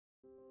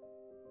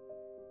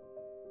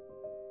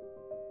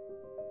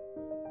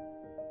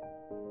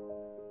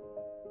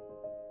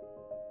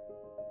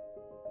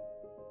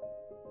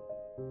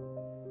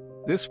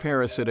This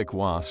parasitic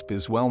wasp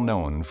is well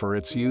known for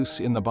its use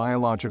in the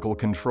biological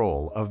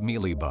control of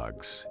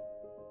mealybugs.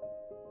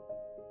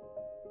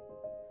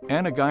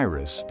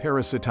 Anagyrus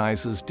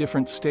parasitizes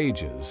different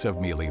stages of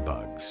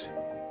mealybugs.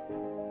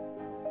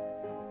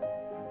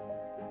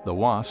 The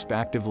wasp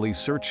actively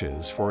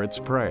searches for its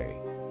prey.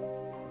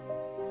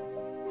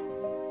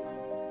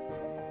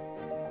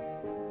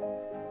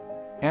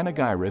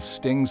 Anagyrus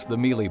stings the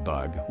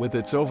mealybug with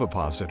its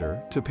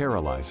ovipositor to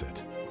paralyze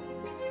it.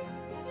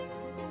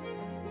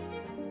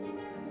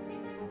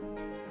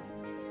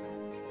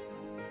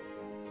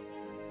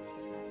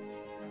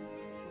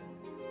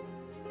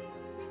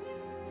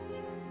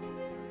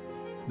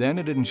 Then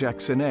it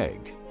injects an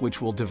egg,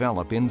 which will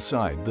develop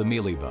inside the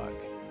mealybug.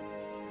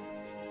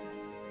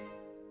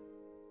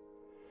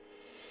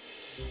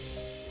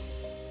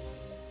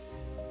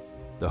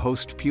 The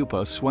host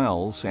pupa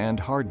swells and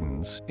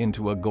hardens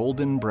into a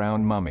golden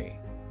brown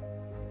mummy.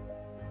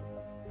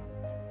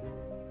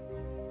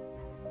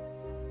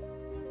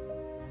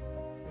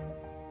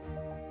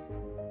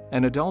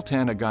 An adult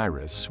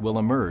Anagyrus will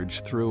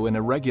emerge through an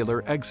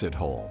irregular exit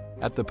hole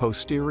at the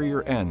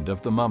posterior end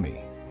of the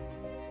mummy.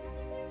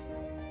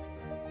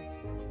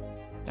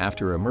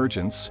 After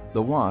emergence,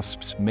 the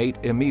wasps mate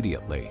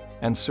immediately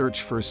and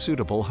search for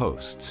suitable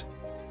hosts.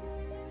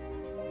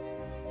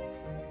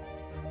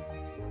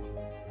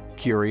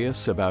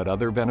 Curious about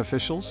other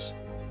beneficials?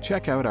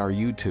 Check out our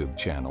YouTube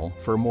channel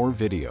for more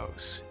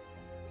videos.